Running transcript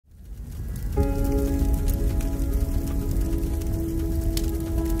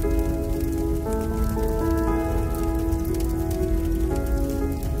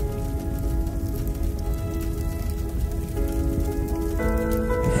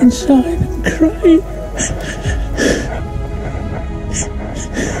inside and crying.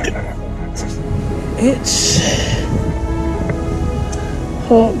 It's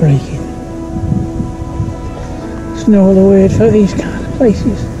heartbreaking. There's no other word for these kind of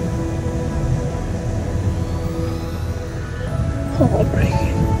places.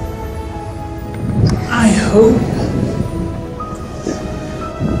 Heartbreaking. I hope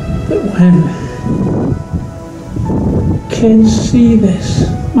that when kids see this,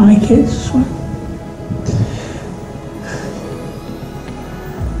 my kids as well,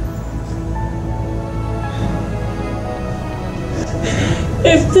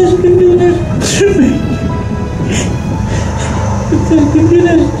 if this can do this to me, if this can do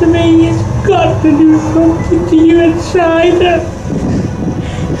this to me, it's got to do something to you inside.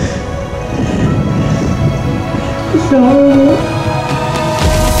 It's horrible.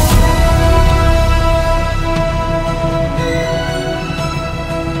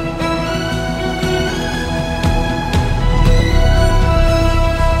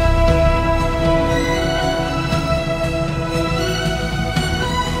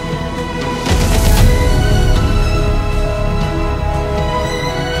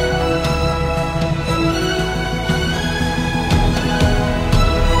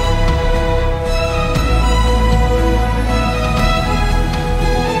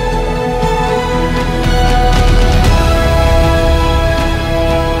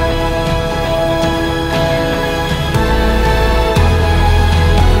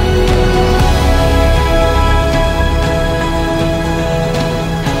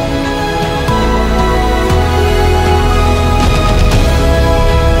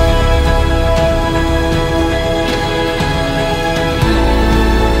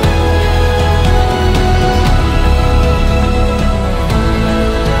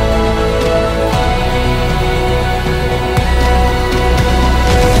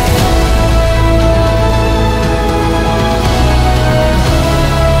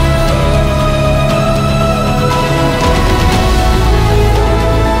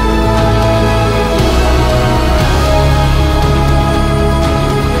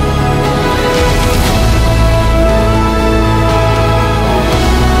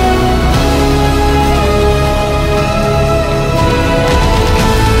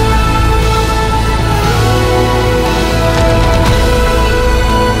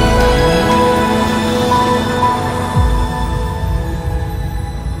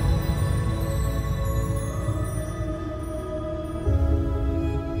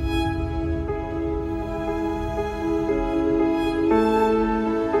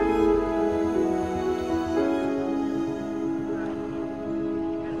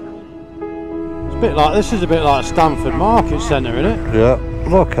 This is a bit like Stamford Market Centre, isn't it? Yeah,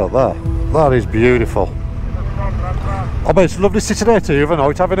 look at that. That is beautiful. I mean, it's lovely sitting here too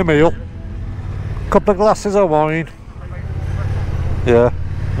overnight, having a meal. Couple of glasses of wine. Yeah.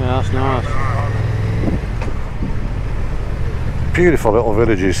 Yeah, that's nice. Beautiful little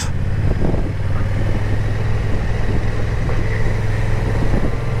villages.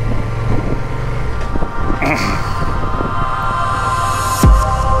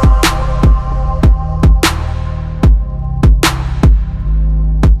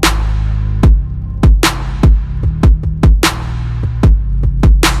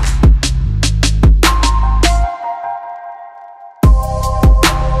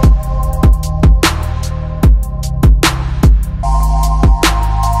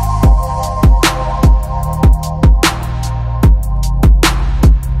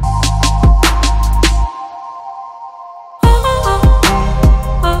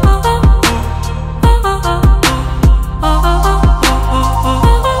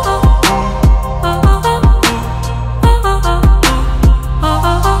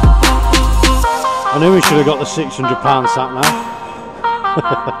 I knew we should have got the £600 sat nav.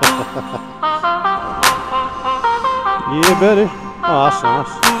 Yeah, buddy. Oh, that's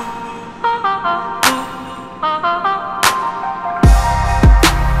nice.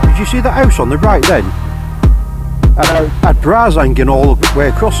 Did you see that house on the right then? Had bras hanging all the way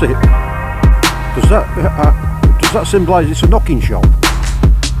across it. Does that symbolise it's a knocking shop?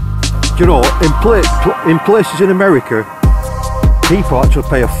 Do you know, in places in America, people actually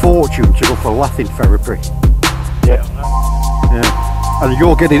pay a fortune to go for laughing therapy. Yeah. Yeah. And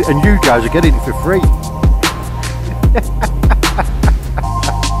you guys are getting it for free.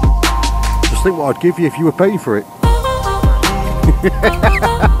 Just think what I'd give you if you were paying for it.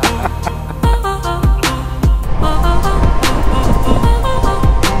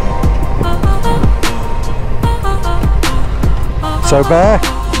 So Bear,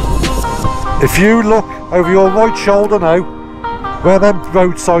 if you look over your right shoulder now, where them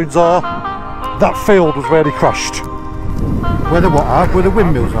road signs are, that field was where he crashed. Where the what are? Where the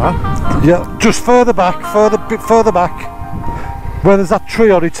windmills are? Yeah, just further back, bit further back, where there's that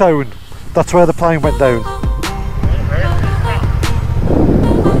tree on its own. That's where the plane went down.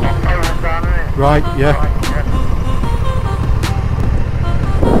 Right, yeah.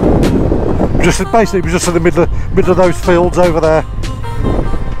 Just basically, it was just in the middle of those fields over there.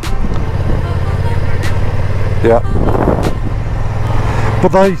 Yeah.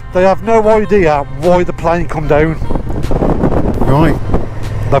 But they have no idea why the plane come down. Right.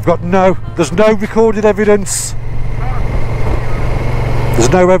 They've got there's no recorded evidence. There's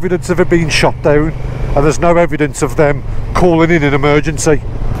no evidence of it being shot down, and there's no evidence of them calling in an emergency.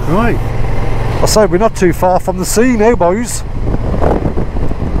 Right. I say we're not too far from the sea now, boys.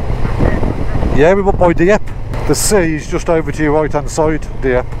 Yeah, we're up by Dieppe. The sea is just over to your right hand side,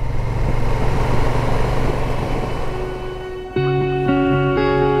 Dieppe.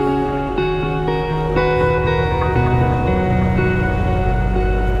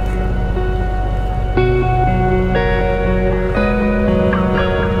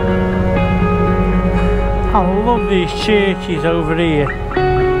 I love these churches over here.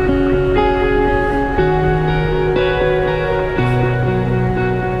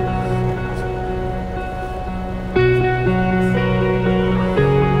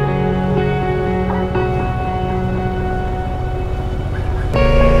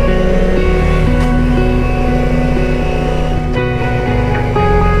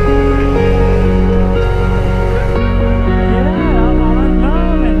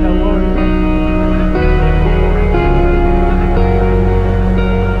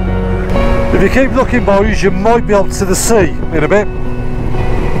 If you keep looking, boys, you might be able to see the sea in a bit.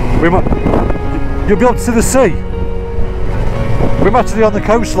 You'll be able to see the sea. We're actually on the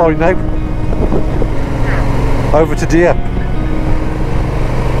coastline now. Over to Dieppe.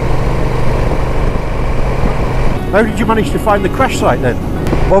 How did you manage to find the crash site then?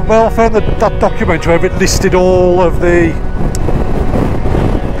 Well, I found that document where it listed all of the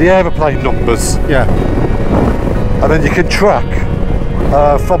aeroplane numbers. Yeah. And then you can track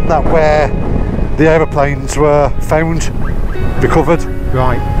from that where the aeroplanes were found, recovered.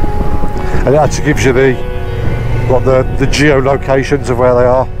 Right. And it actually gives you the geolocations of where they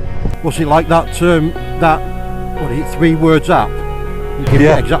are. Was it like that what is it, 3 words app? You give you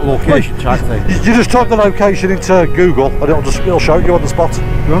the exact location type thing. You just type the location into Google and it'll show you on the spot.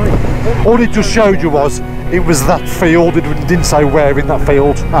 Right. All it just showed you was it was that field. It didn't say where in that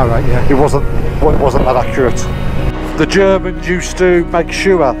field. Oh right, yeah. It wasn't that accurate. The Germans used to make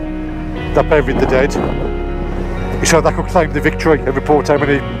sure they buried the dead, so they could claim the victory and report how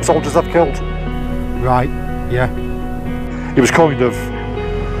many soldiers they've killed. Right, yeah. It was kind of,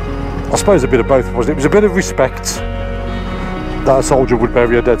 I suppose, a bit of both, wasn't it? It was a bit of respect that a soldier would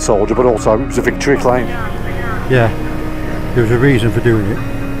bury a dead soldier, but also it was a victory claim. Yeah, there was a reason for doing it.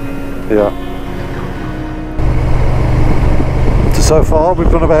 Yeah. So far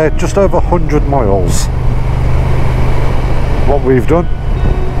we've done about just over 100 miles. What we've done,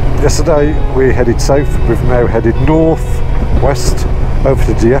 yesterday we headed south, we've now headed north, west, over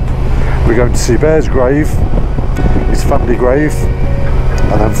to Dieppe. We're going to see Bear's grave, his family grave,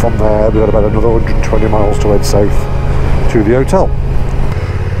 and then from there we've got about another 120 miles to head south to the hotel.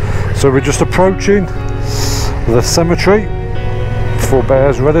 So we're just approaching the cemetery for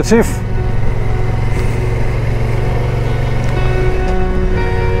Bear's relative.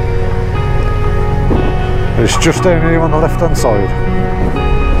 It's just down here on the left hand side.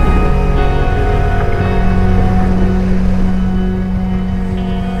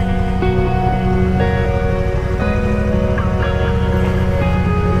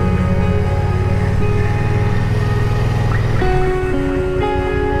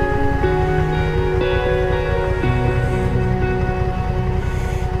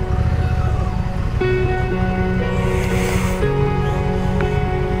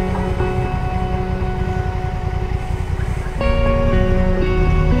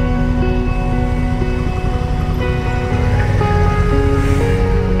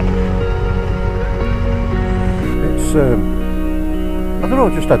 I don't know,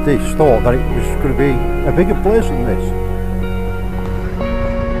 I just had this thought that it was going to be a bigger place than this.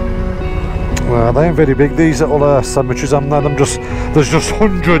 Well, they ain't very big, these little cemeteries, and there's just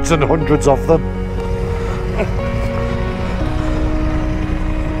hundreds and hundreds of them.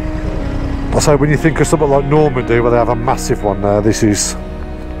 So when you think of something like Normandy, where they have a massive one there, this is.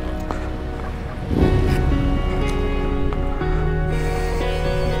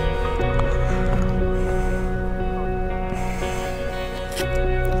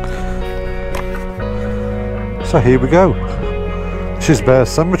 So here we go. This is Bear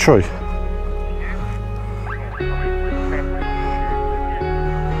Cemetery.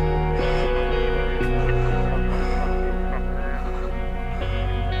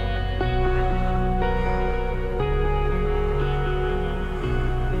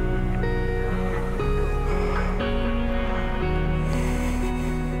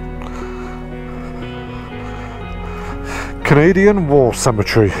 Canadian War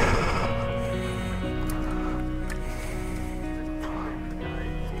Cemetery.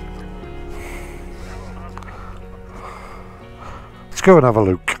 Let's go and have a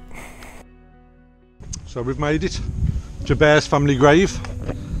look. So we've made it to Bear's family grave,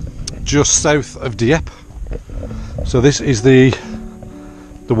 just south of Dieppe. So this is the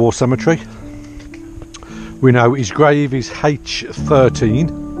war cemetery. We know his grave is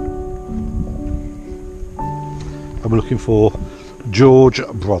H13. And we're looking for George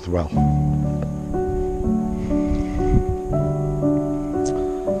Brothwell.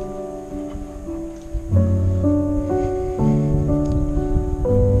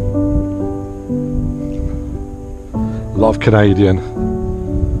 A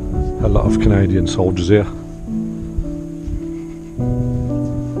lot of Canadian soldiers here.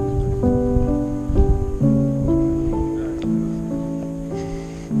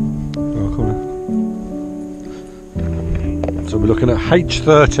 So we're looking at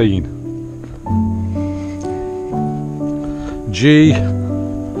H13, G,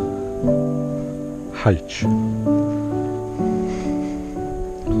 H.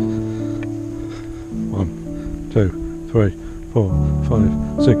 1, 2, 3, 4,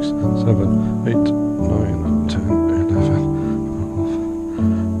 5, 6, 7, 8, 9, 10,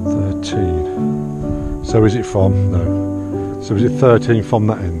 11, 12, 13. So is it from? No. So is it 13 from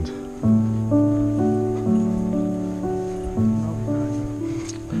that end?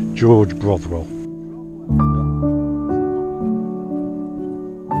 George Brothwell.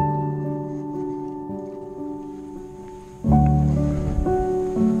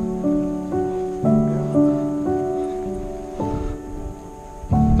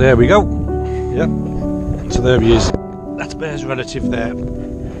 There we go. Yep. So there he is. That's Bear's relative there.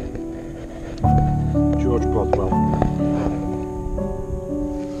 George Brothwell.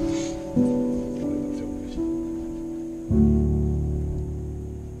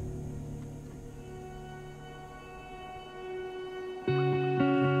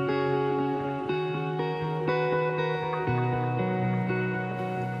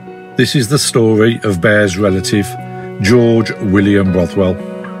 This is the story of Bear's relative, George William Brothwell.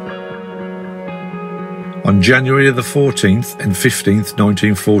 On January the 14th and 15th,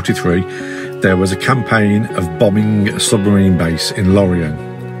 1943, there was a campaign of bombing a submarine base in Lorient,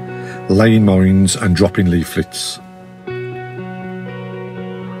 laying mines and dropping leaflets.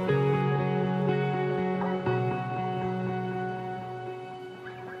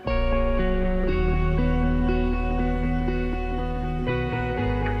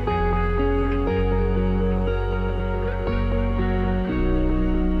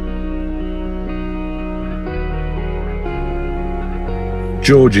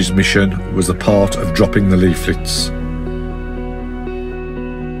 George's mission was a part of dropping the leaflets.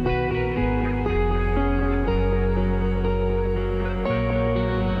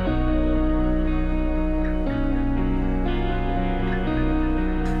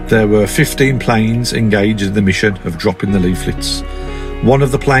 There were 15 planes engaged in the mission of dropping the leaflets. One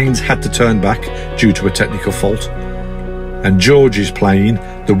of the planes had to turn back due to a technical fault, and George's plane,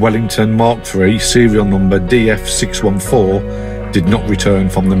 the Wellington Mark III, serial number DF614, did not return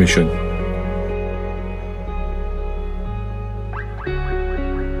from the mission.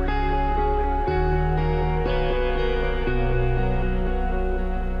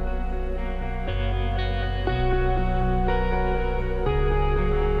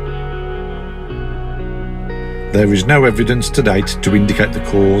 There is no evidence to date to indicate the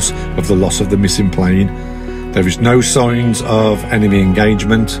cause of the loss of the missing plane. There is no signs of enemy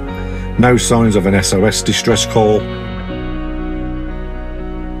engagement, no signs of an SOS distress call.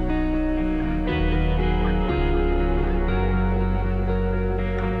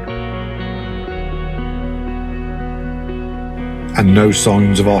 And no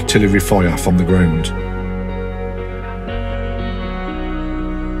signs of artillery fire from the ground.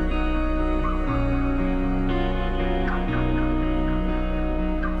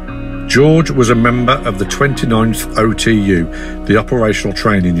 George was a member of the 29th OTU, the Operational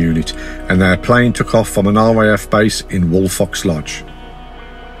Training Unit, and their plane took off from an RAF base in Woolfox Lodge.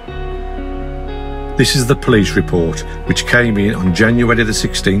 This is the police report, which came in on January the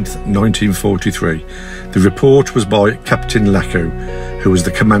 16th, 1943. The report was by Captain Lacou, who was the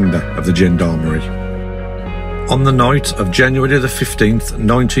commander of the gendarmerie. On the night of January the 15th,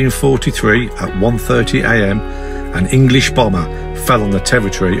 1943 at 1:30 AM, an English bomber fell on the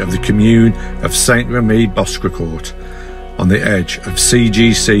territory of the commune of Saint-Remy-Bosquecourt on the edge of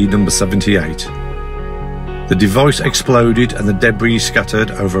CGC number 78. The device exploded and the debris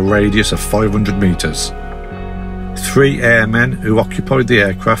scattered over a radius of 500 metres. 3 airmen who occupied the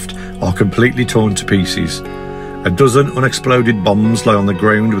aircraft are completely torn to pieces. A dozen unexploded bombs lie on the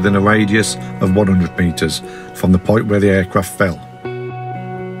ground within a radius of 100 metres from the point where the aircraft fell.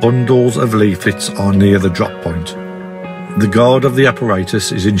 Bundles of leaflets are near the drop point. The guard of the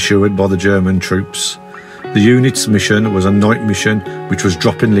apparatus is insured by the German troops. The unit's mission was a night mission which was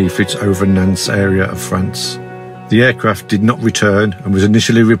dropping leaflets over Nantes area of France. The aircraft did not return and was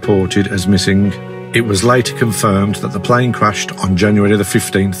initially reported as missing. It was later confirmed that the plane crashed on January the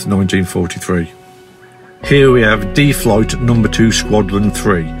 15th, 1943. Here we have D Flight Number 2 Squadron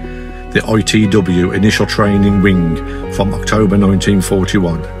 3, the ITW Initial Training Wing from October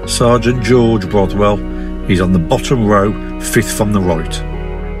 1941. Sergeant George Broadwell, he's on the bottom row, 5th from the right.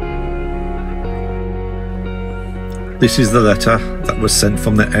 This is the letter that was sent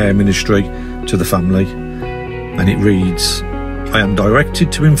from the Air Ministry to the family, and it reads, I am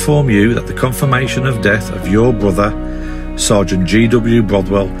directed to inform you that the confirmation of death of your brother, Sergeant G.W.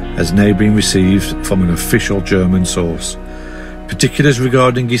 Broadwell, has now been received from an official German source. Particulars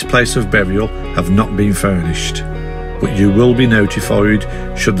regarding his place of burial have not been furnished, but you will be notified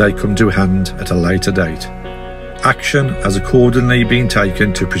should they come to hand at a later date. Action has accordingly been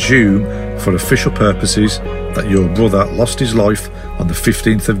taken to presume, for official purposes, that your brother lost his life on the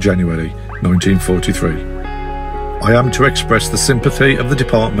 15th of January, 1943. I am to express the sympathy of the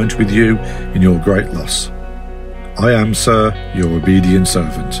department with you in your great loss. I am, sir, your obedient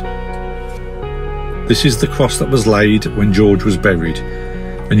servant. This is the cross that was laid when George was buried,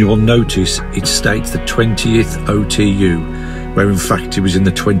 and you will notice it states the 20th OTU, where in fact he was in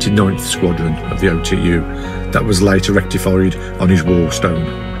the 29th Squadron of the OTU. That was later rectified on his war stone.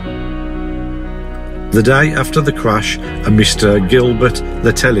 The day after the crash, a Mr. Gilbert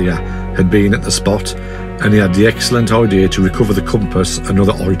Letellier had been at the spot, and he had the excellent idea to recover the compass and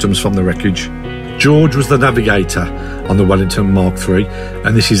other items from the wreckage. George was the navigator on the Wellington Mark III,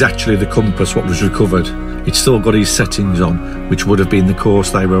 and this is actually the compass what was recovered. It's still got his settings on, which would have been the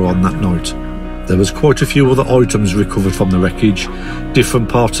course they were on that night. There was quite a few other items recovered from the wreckage, different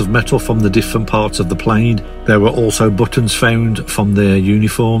parts of metal from the different parts of the plane. There were also buttons found from their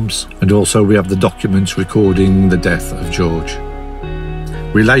uniforms, and also we have the documents recording the death of George.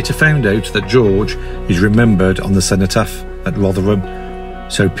 We later found out that George is remembered on the cenotaph at Rotherham,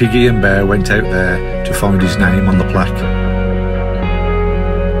 so Piggy and Bear went out there to find his name on the plaque.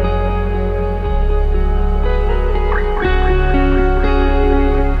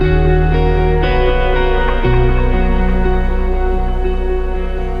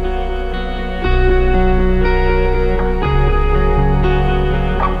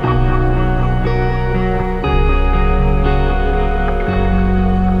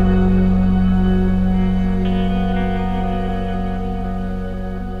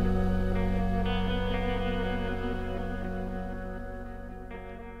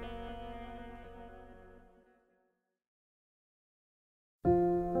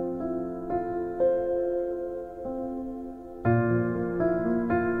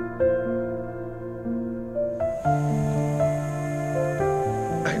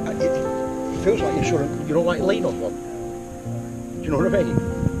 It feels like you don't like lean on one. Do you know what I mean?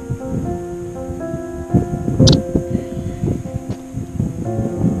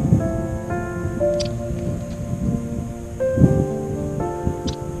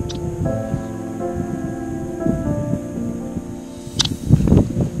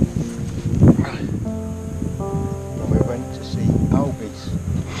 When we went to see Albie's,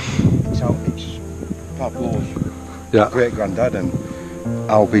 it's Pablo's great granddad and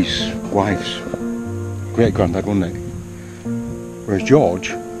Albie's wife's great granddad, wasn't it? Whereas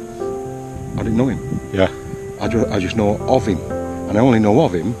George, I didn't know him. Yeah. I just know of him, and I only know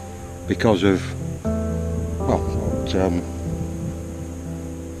of him because of, well, what,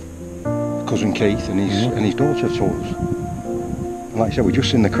 cousin Keith and his daughter told us. And like I said, we're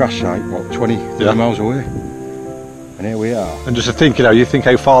just in the crash site, what, 30 miles away, and here we are. And just to think, you think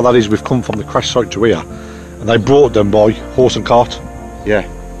how far that is. We've come from the crash site to here, and they brought them by horse and cart. Yeah,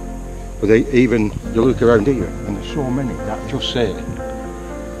 but you look around here and there's so many that just say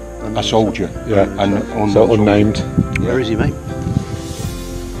a soldier. Yeah, and so unnamed. Yeah. Where is he, mate?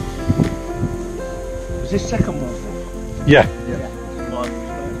 Is this second one? Yeah.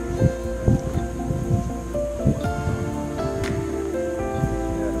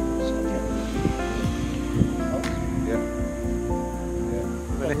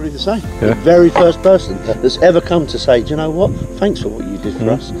 exactly the same. Yeah. The very first person that's ever come to say, do you know what? Thanks for what you did for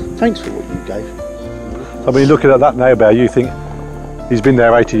us. Thanks for what you gave. I mean, looking at that now, Bear, you think he's been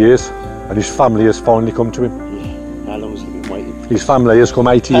there 80 years and his family has finally come to him. Yeah. How long has he been waiting? His family has come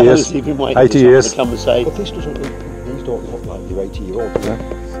 80 How years. long has he been waiting 80 for someone years. to come and say, But this doesn't look, these don't look like your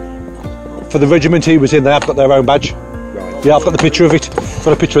 80-year-old. For the regiment he was in, they have got their own badge. Right. Yeah, I've got the picture of it. I've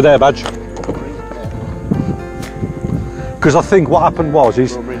got a picture of their badge. Because I think what happened was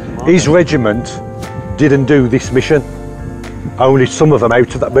his regiment didn't do this mission. Only some of them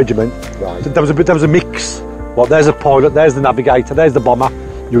out of that regiment. Right. There was a mix. Well, there's a pilot, there's the navigator, there's the bomber.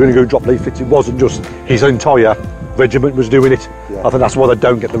 You're going to go drop leaflets. It wasn't just his entire regiment was doing it. Yeah. I think that's why they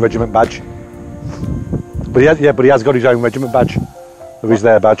don't get the regiment badge. But he has got his own regiment badge. There is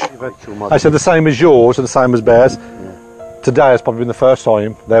their badge. I said the same as yours and the same as Bear's. Today has probably been the first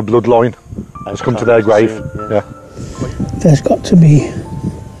time their bloodline has come to their grave. Yeah. There's got to be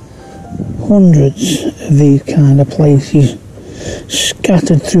hundreds of these kind of places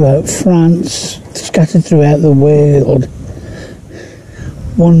scattered throughout France, scattered throughout the world.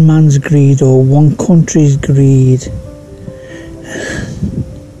 One man's greed or one country's greed.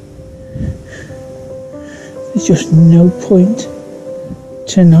 There's just no point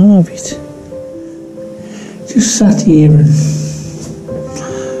to none of it. Just sat here and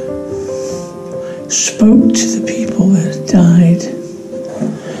spoke to the people that had died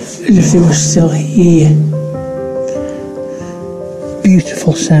as if they were still here.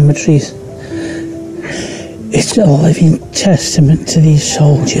 Beautiful cemeteries. It's a living testament to these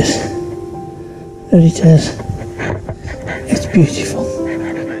soldiers. That it is. It's beautiful.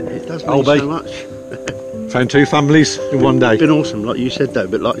 it does I'll mean be. so much. Found two families in one day. It's been awesome, like you said though,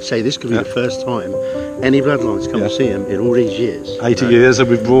 but like you say, this could be the first time any bloodlines come to see him in all these years. 80 years that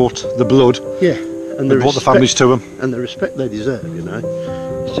we've brought the blood. Yeah. And We brought the families to them. and the respect they deserve, you know.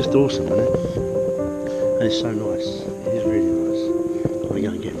 It's just awesome, isn't it? And it's so nice. It is really nice. We're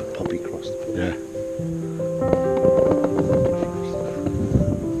going to get him a poppy cross. Yeah.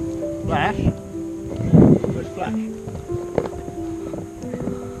 Flash? Where's Flash?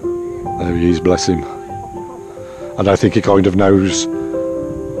 There he is, bless him. I don't think he kind of knows.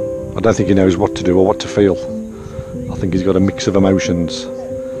 I don't think he knows what to do or what to feel. I think he's got a mix of emotions.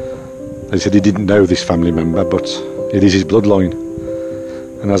 He said he didn't know this family member, but it is his bloodline.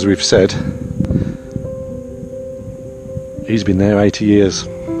 And as we've said, he's been there 80 years,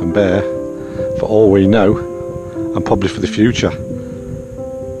 and Bear, for all we know, and probably for the future,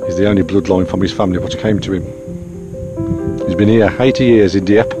 is the only bloodline from his family what came to him. He's been here 80 years in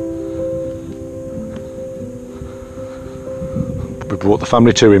Dieppe. We brought the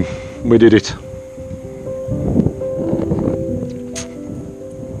family to him. We did it.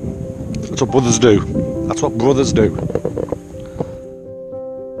 That's what brothers do. That's what brothers do.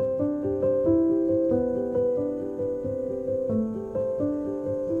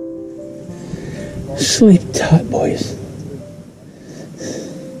 Sleep tight, boys.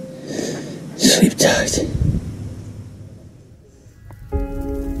 Sleep tight.